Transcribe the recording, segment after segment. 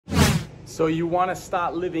So you want to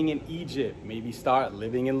start living in Egypt, maybe start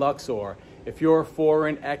living in Luxor. If you're a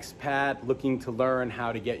foreign expat looking to learn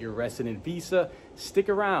how to get your resident visa, stick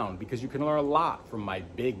around because you can learn a lot from my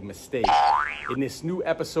big mistake. In this new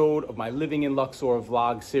episode of my Living in Luxor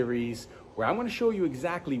vlog series, where I'm going to show you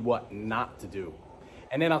exactly what not to do.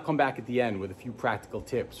 And then I'll come back at the end with a few practical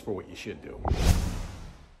tips for what you should do.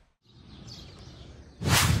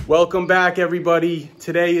 Welcome back, everybody.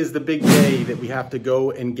 Today is the big day that we have to go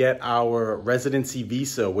and get our residency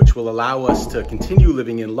visa, which will allow us to continue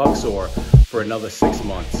living in Luxor for another 6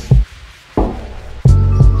 months.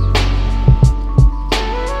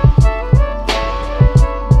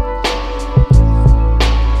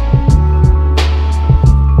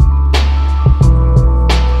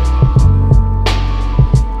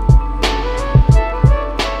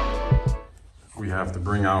 We have to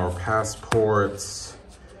bring our passports,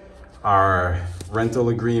 our rental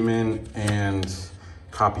agreement, and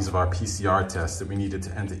copies of our PCR test that we needed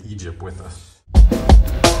to enter Egypt with us.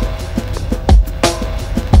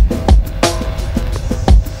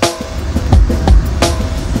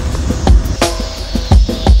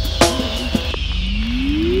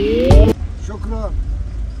 Shukran.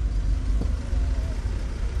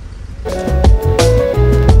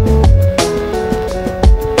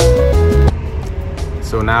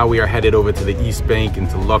 So now we are headed over to the East Bank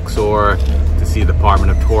into Luxor to see the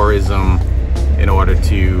Department of Tourism in order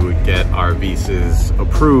to get our visas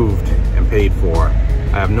approved and paid for.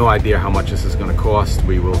 I have no idea how much this is going to cost.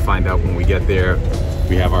 We will find out when we get there.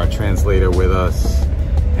 We have our translator with us,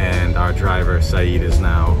 and our driver Saeed is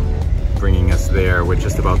now bringing us there. We're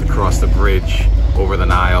just about to cross the bridge over the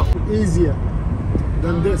Nile. Easier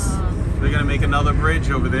than this. They're going to make another bridge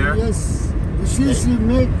over there? Yes, the Sisi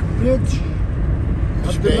make bridge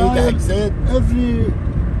at the Nile every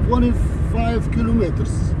 25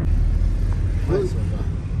 kilometers.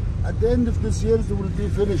 At the end of this year, they will be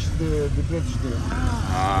finished the bridge there.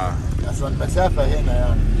 أصلاً مسافة هنا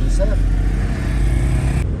يعني. مسافة.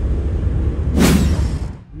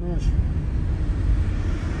 ماشي.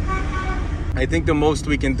 I think the most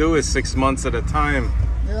we can do is 6 months at a time.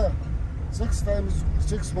 Yeah, 6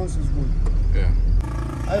 months is good. Yeah.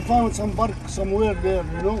 I found some bark somewhere there,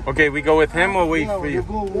 you know. Okay, we go with him or wait for you?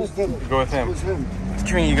 Go with them. Go with him. With him.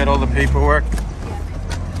 Kareem, you got all the paperwork?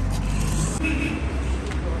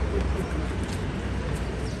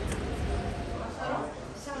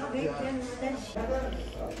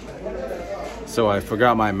 So I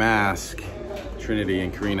forgot my mask. Trinity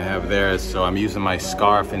and Karina have theirs, so I'm using my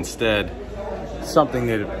scarf instead. Something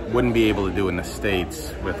that wouldn't be able to do in the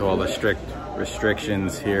States with all the strict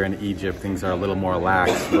restrictions here in Egypt. Things are a little more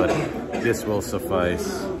lax, but this will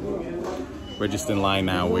suffice. We're just in line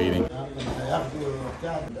now waiting.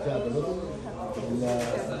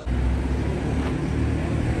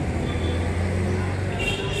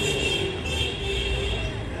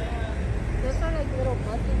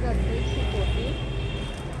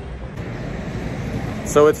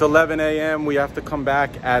 So it's 11 a.m. We have to come back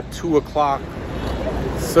at 2 o'clock.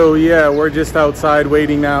 So yeah, we're just outside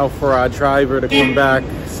waiting now for our driver to come back.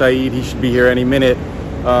 Saeed, he should be here any minute.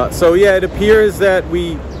 So yeah, it appears that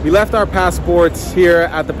we left our passports here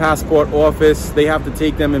at the passport office. They have to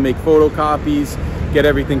take them and make photocopies, get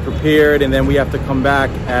everything prepared, and then we have to come back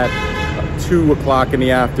at 2 o'clock in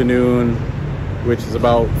the afternoon, which is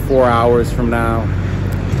about 4 hours from now.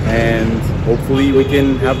 And hopefully we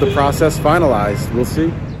can have the process finalized. We'll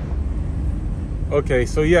see. Okay,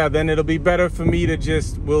 so yeah, then it'll be better for me to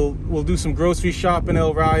just, we'll do some grocery shopping in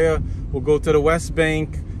El Raya. We'll go to the West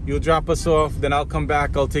Bank. You'll drop us off, then I'll come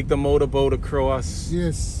back. I'll take the motorboat across.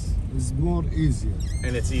 Yes, it's more easier.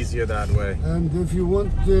 And it's easier that way. And if you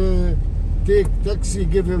want to take taxi,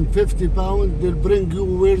 give him £50. They'll bring you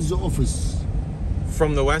where the office.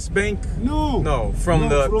 From the West Bank? No, from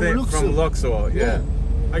Luxor. From Luxor. Yeah.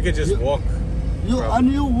 I could just walk.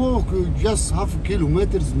 You walk just half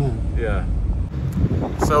kilometers, man. Yeah.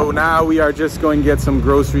 So now we are just going to get some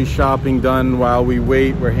grocery shopping done while we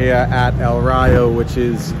wait. We're here at El Raya, which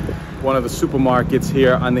is one of the supermarkets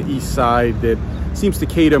here on the east side that seems to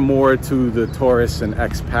cater more to the tourists and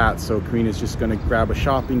expats. So Karina's just going to grab a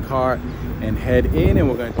shopping cart and head in, and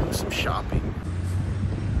we're going to do some shopping.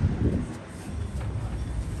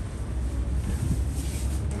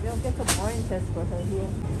 We'll get some oranges for her here.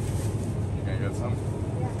 Can I get some?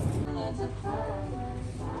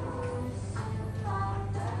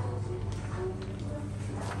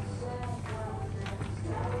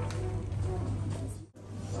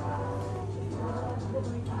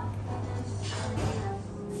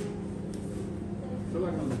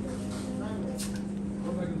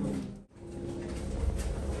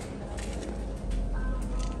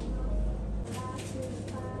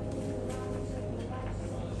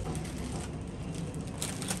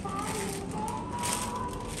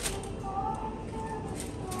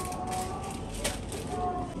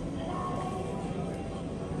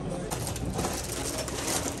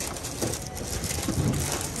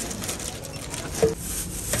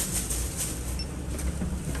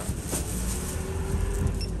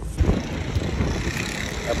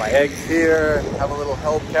 my eggs here. Have a little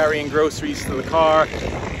help carrying groceries to the car.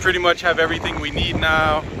 Pretty much have everything we need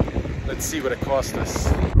now. Let's see what it cost us.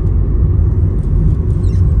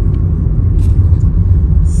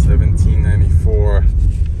 $17.94.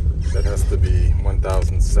 That has to be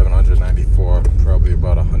 1,794, probably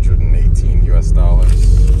about 118 US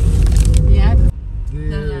dollars. Yeah,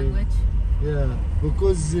 the language. Yeah,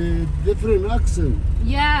 because different accent.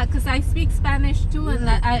 Yeah, because I speak Spanish too, and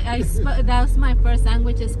that that was my first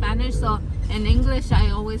language is Spanish. So in English, I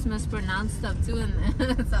always mispronounce stuff too, and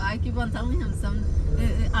so I keep on telling him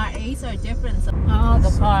our A's are different. So, oh, the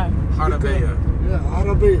car. Harabea. Yeah,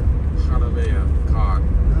 Arabic. Harabea car.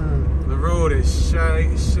 The road is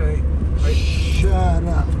Shada.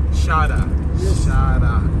 Shara. Shada. Yes.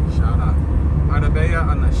 Shada. Shada. Harabea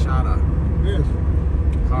on the Shada. Yes.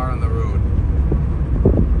 Car on the road.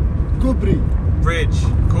 Kubri. Bridge.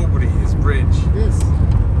 Kobri is bridge. Yes.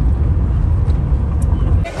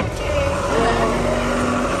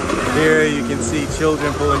 Here you can see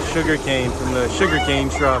children pulling sugarcane from the sugarcane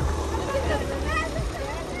truck.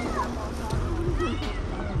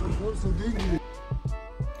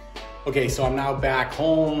 Okay, so I'm now back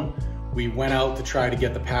home. We went out to try to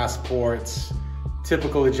get the passports.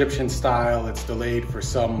 Typical Egyptian style, it's delayed for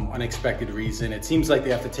some unexpected reason. It seems like they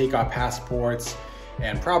have to take our passports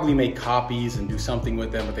and probably make copies and do something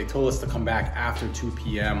with them, but they told us to come back after 2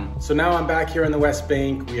 p.m. So now I'm back here in the West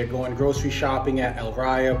Bank. We are going grocery shopping at El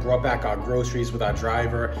Raya, brought back our groceries with our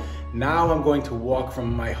driver. Now I'm going to walk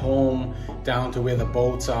from my home down to where the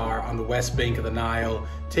boats are on the west bank of the Nile,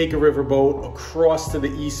 take a riverboat across to the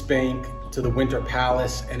east bank to the Winter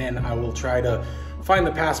Palace, and then I will try to find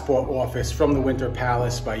the passport office from the Winter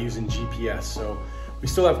Palace by using GPS. So we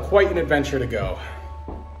still have quite an adventure to go.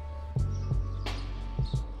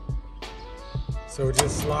 So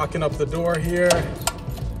just locking up the door here.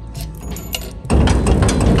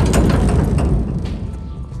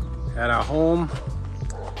 At our home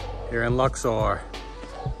here in Luxor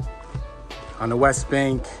on the West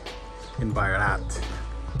Bank in Bayrat.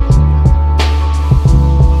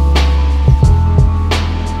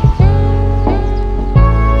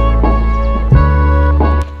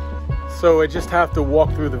 So I just have to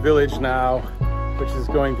walk through the village now, which is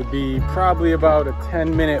going to be probably about a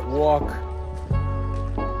 10-minute walk.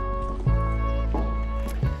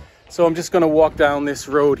 So I'm just gonna walk down this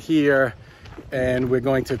road here and we're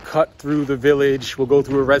going to cut through the village. We'll go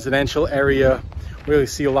through a residential area, really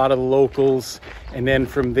see a lot of the locals. And then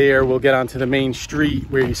from there, we'll get onto the main street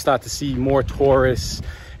where you start to see more tourists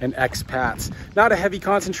and expats. Not a heavy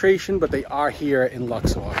concentration, but they are here in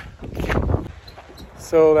Luxor.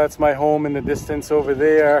 So that's my home in the distance over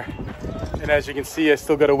there. And as you can see, I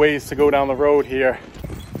still got a ways to go down the road here.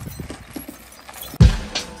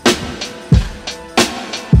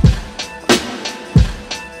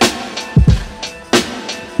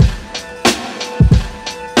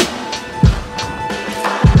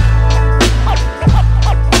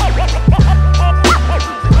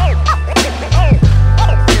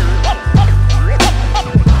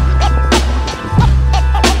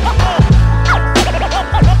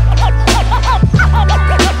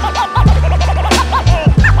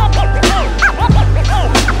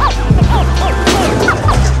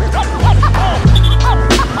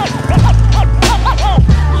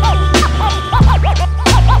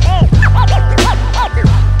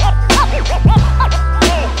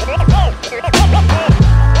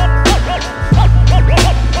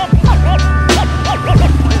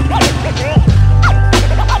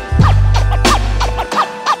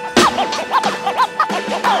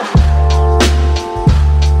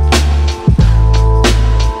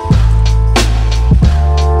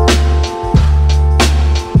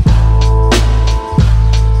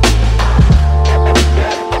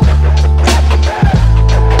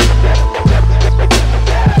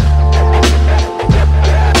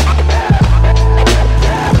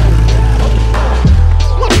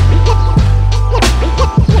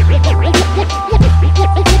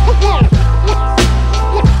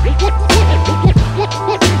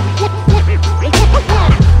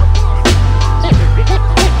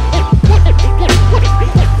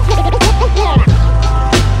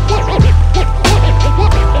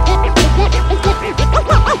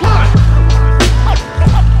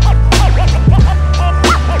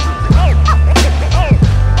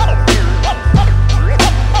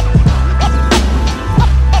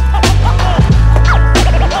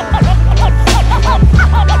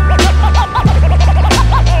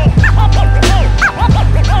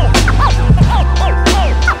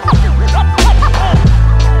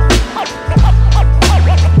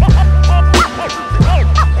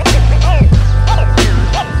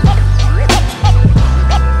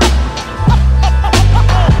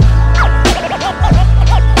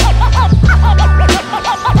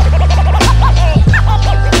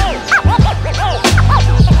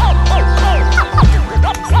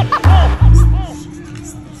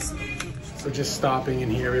 stopping in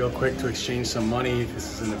here real quick to exchange some money.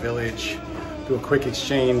 This is in the village. Do a quick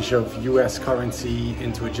exchange of US currency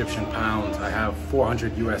into Egyptian pounds. I have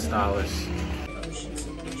 400 US dollars.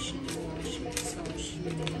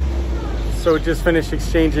 So just finished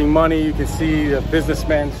exchanging money. You can see the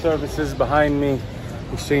businessman services behind me.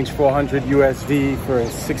 Exchanged 400 USD for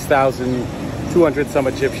 6,200 some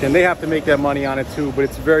Egyptian. They have to make that money on it too, but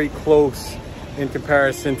it's very close in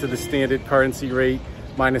comparison to the standard currency rate,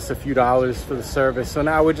 minus a few dollars for the service. So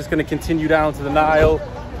now we're just going to continue down to the Nile,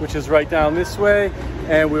 which is right down this way,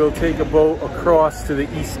 and we'll take a boat across to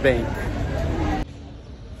the East Bank.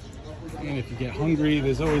 And if you get hungry,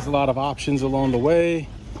 there's always a lot of options along the way.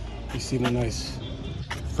 You see the nice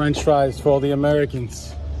French fries for all the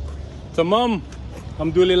Americans. Tamam,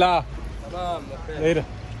 alhamdulillah. Later.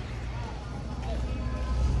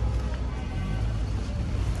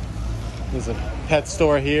 There's a pet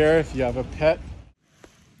store here if you have a pet.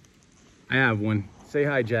 I have one. Say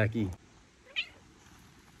hi, Jackie.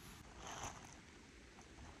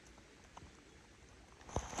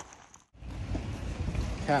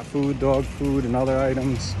 Cat food, dog food, and other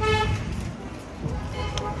items.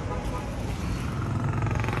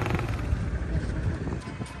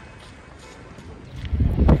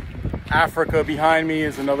 Africa behind me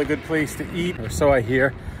is another good place to eat, or so I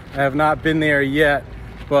hear. I have not been there yet,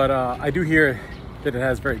 but I do hear that it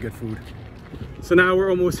has very good food. So now we're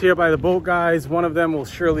almost here by the boat, guys. One of them will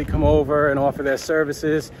surely come over and offer their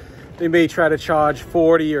services. They may try to charge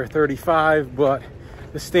 40 or 35, but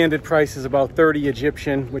the standard price is about 30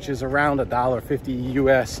 Egyptian, which is around $1.50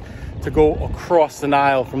 US, to go across the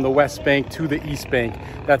Nile from the West Bank to the East Bank.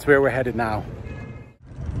 That's where we're headed now.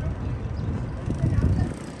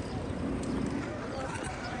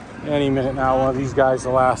 Any minute now, one of these guys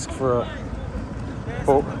will ask for a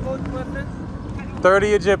boat.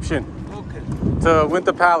 30 Egyptian to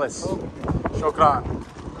Winter Palace. Shukran.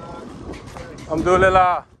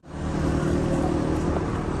 Alhamdulillah.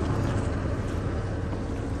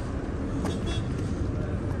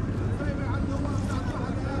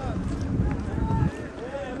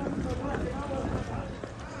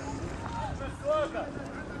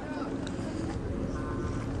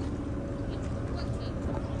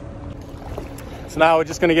 So now we're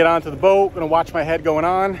just gonna get onto the boat, gonna watch my head going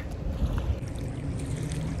on.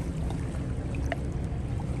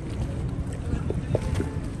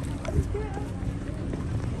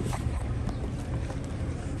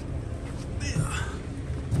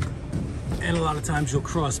 And a lot of times you'll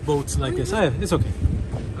cross boats like this. It's okay.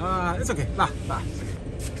 It's okay. It's okay.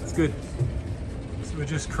 It's good. So we're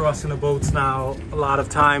just crossing the boats now. A lot of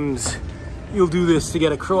times you'll do this to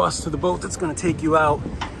get across to the boat that's gonna take you out.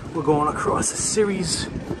 We're going across a series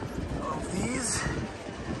of these.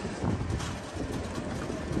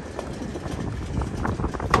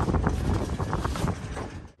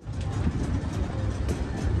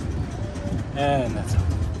 And that's it.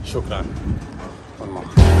 Shukran. One more.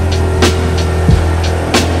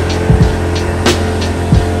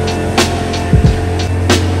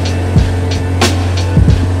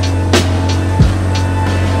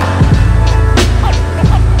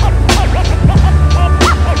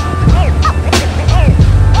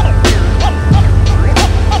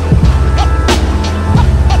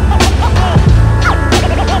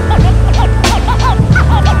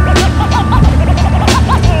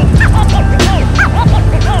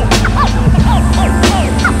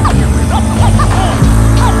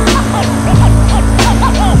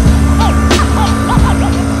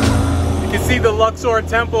 Luxor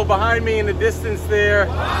temple behind me in the distance there.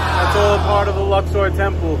 That's all part of the Luxor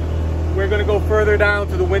temple. We're gonna go further down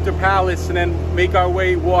to the Winter Palace and then make our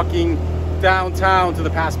way walking downtown to the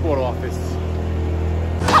passport office.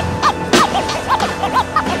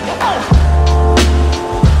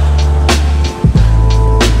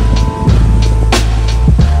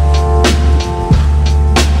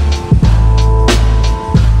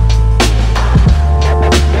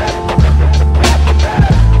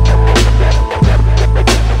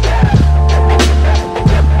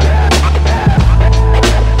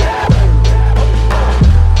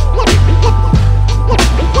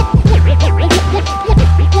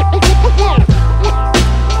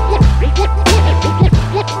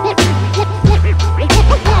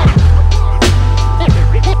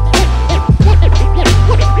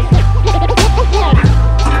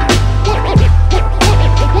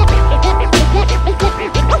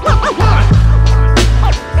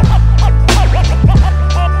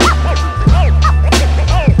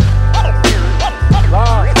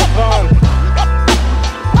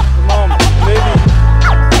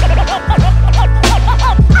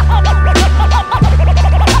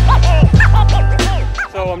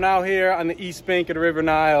 the east bank of the River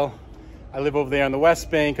Nile. I live over there on the west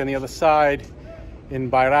bank on the other side in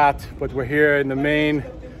Bairat, but we're here in the main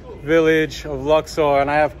village of Luxor, and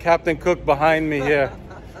I have Captain Cook behind me here.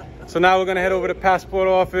 So now we're gonna head over to passport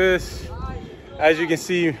office. As you can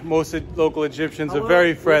see, most local Egyptians are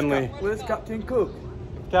very friendly. Where's Captain Cook?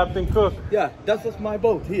 Captain Cook. Yeah, that's just my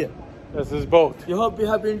boat here. That's his boat. You hope you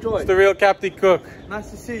have enjoyed. It's the real Captain Cook. Nice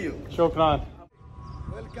to see you. Shukran.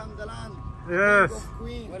 Welcome the land. Yes.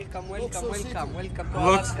 Welcome to Looks-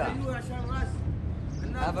 Alaska.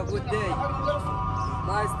 Have a good day.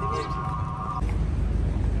 Nice to meet you.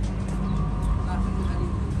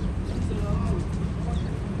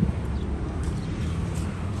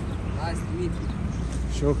 Nice to meet you.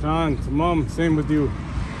 Shukran. Tamam. Same with you.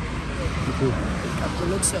 You too.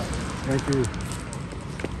 Captain Luxor. Thank you.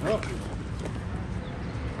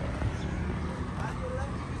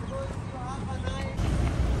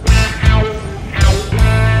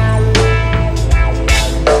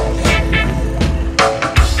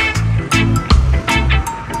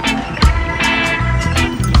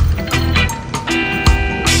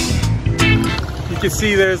 You can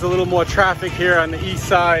see there's a little more traffic here on the east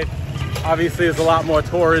side. Obviously, there's a lot more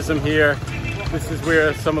tourism here. This is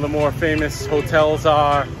where some of the more famous hotels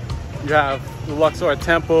are. You have the Luxor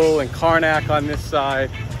Temple and Karnak on this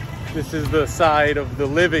side. This is the side of the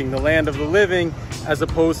living, the land of the living, as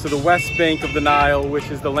opposed to the west bank of the Nile,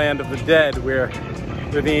 which is the land of the dead, where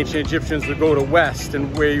the ancient Egyptians would go to west,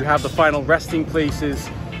 and where you have the final resting places,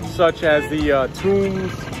 such as the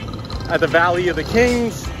tombs at the Valley of the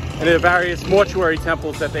Kings, and the various mortuary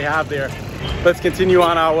temples that they have there. Let's continue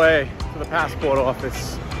on our way to the passport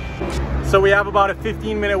office. So we have about a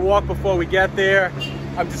 15-minute walk before we get there.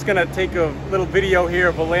 I'm just gonna take a little video here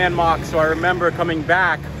of a landmark so I remember coming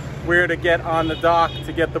back where to get on the dock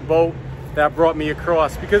to get the boat that brought me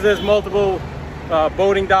across. Because there's multiple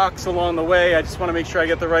boating docks along the way, I just wanna make sure I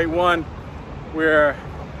get the right one where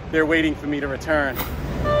they're waiting for me to return.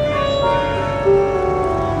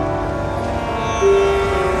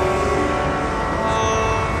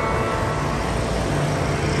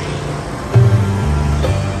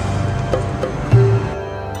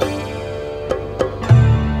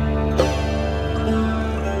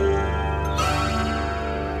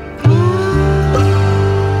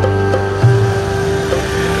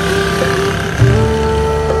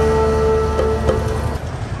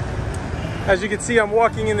 As you can see, I'm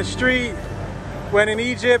walking in the street. When in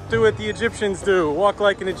Egypt, do what the Egyptians do. Walk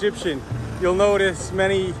like an Egyptian. You'll notice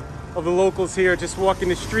many of the locals here just walk in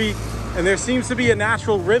the street, and there seems to be a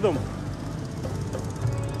natural rhythm.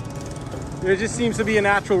 There just seems to be a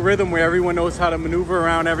natural rhythm where everyone knows how to maneuver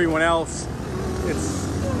around everyone else.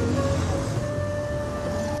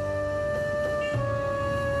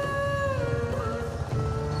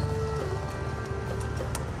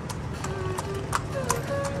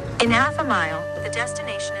 In half a mile, the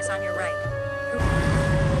destination is on your right.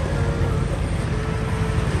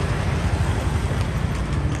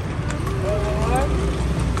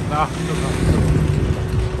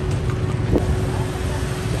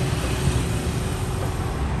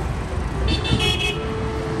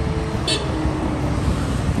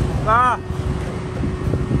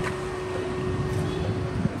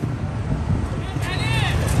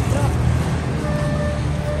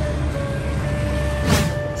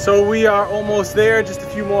 So we are almost there, just a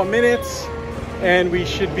few more minutes, and we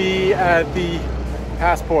should be at the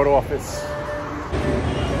passport office.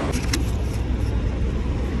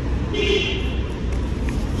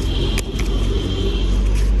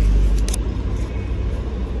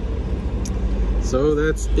 So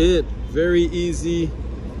that's it, very easy.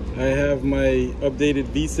 I have my updated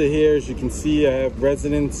visa here. As you can see, I have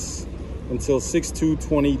residence until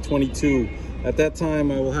 6/2/2022. At that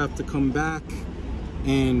time, I will have to come back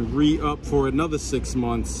and re-up for another 6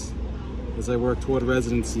 months as I work toward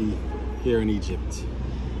residency here in Egypt.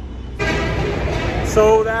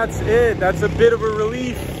 So that's it. That's a bit of a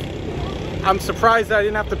relief. I'm surprised I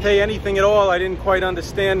didn't have to pay anything at all. I didn't quite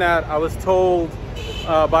understand that. I was told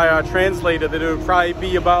by our translator that it would probably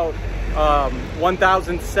be about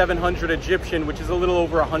 1,700 Egyptian, which is a little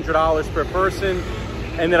over $100 per person,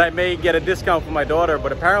 and that I may get a discount for my daughter,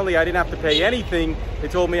 but apparently I didn't have to pay anything. They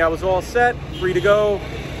told me I was all set, free to go,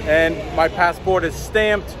 and my passport is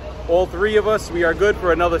stamped. All three of us, we are good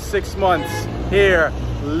for another 6 months here,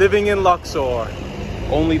 living in Luxor.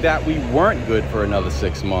 Only that we weren't good for another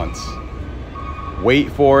 6 months.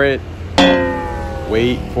 Wait for it.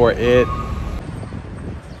 Wait for it.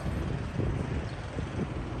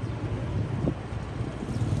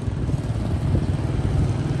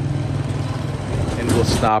 And we'll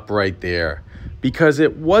stop right there. because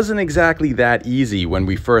it wasn't exactly that easy when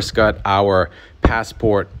we first got our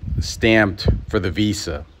passport stamped for the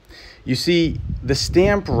visa. You see, the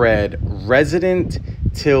stamp read resident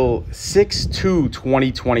till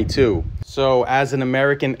 6/2/2022. So as an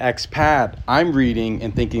American expat, I'm reading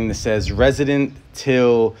and thinking this says resident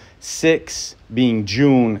till 6 being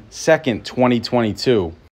June 2nd,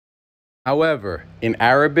 2022. However, in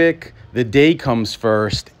Arabic, the day comes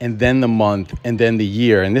first and then the month and then the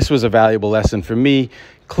year. And this was a valuable lesson for me.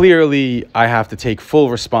 Clearly, I have to take full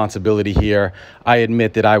responsibility here. I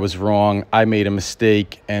admit that I was wrong. I made a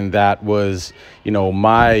mistake, and that was,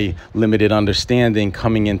 my limited understanding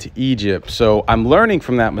coming into Egypt. So I'm learning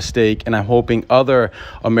from that mistake, and I'm hoping other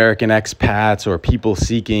American expats or people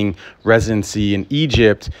seeking residency in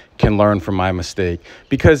Egypt can learn from my mistake,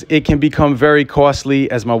 because it can become very costly,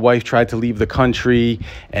 as my wife tried to leave the country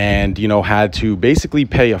and, had to basically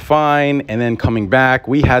pay a fine, and then coming back,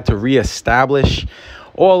 we had to reestablish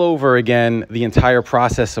all over again the entire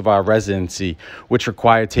process of our residency, which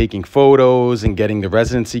required taking photos and getting the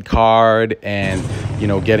residency card and,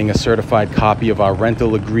 getting a certified copy of our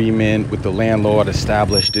rental agreement with the landlord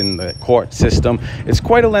established in the court system. It's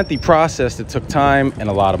quite a lengthy process that took time and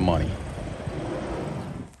a lot of money.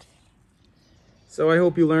 So I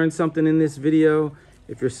hope you learned something in this video.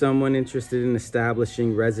 If you're someone interested in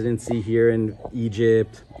establishing residency here in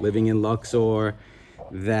Egypt, living in Luxor,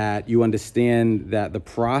 that you understand that the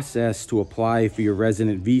process to apply for your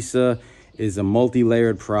resident visa is a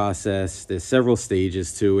multi-layered process. There's several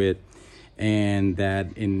stages to it, and that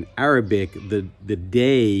in Arabic, the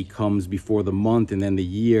day comes before the month and then the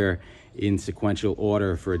year in sequential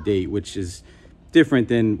order for a date, which is different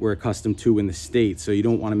than we're accustomed to in the States. So you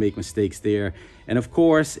don't want to make mistakes there. And of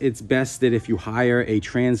course, it's best that if you hire a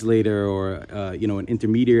translator or, an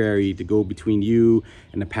intermediary to go between you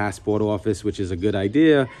and the passport office, which is a good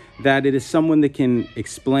idea, that it is someone that can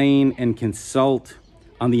explain and consult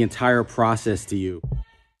on the entire process to you.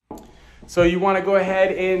 So you want to go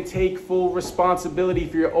ahead and take full responsibility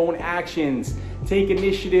for your own actions. Take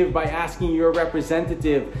initiative by asking your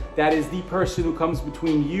representative, that is the person who comes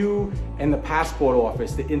between you and the passport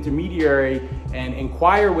office, the intermediary, and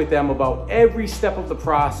inquire with them about every step of the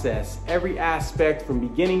process, every aspect from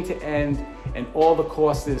beginning to end, and all the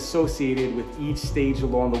costs associated with each stage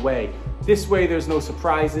along the way. This way there's no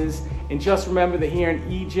surprises. And just remember that here in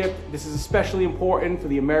Egypt, this is especially important for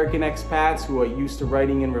the American expats who are used to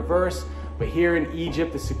writing in reverse. But here in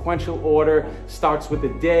Egypt, the sequential order starts with the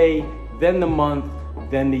day, then the month,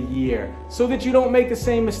 then the year, so that you don't make the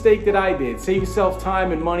same mistake that I did. Save yourself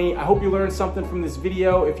time and money. I hope you learned something from this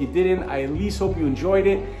video. If you didn't, I at least hope you enjoyed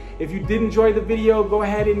it. If you did enjoy the video, go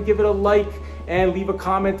ahead and give it a like and leave a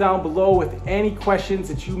comment down below with any questions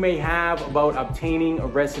that you may have about obtaining a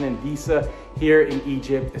resident visa here in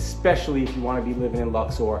Egypt, especially if you want to be living in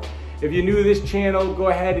Luxor. If you're new to this channel, go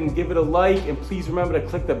ahead and give it a like, and please remember to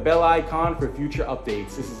click the bell icon for future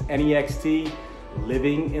updates. This is Anyextee,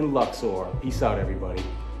 living in Luxor. Peace out, everybody.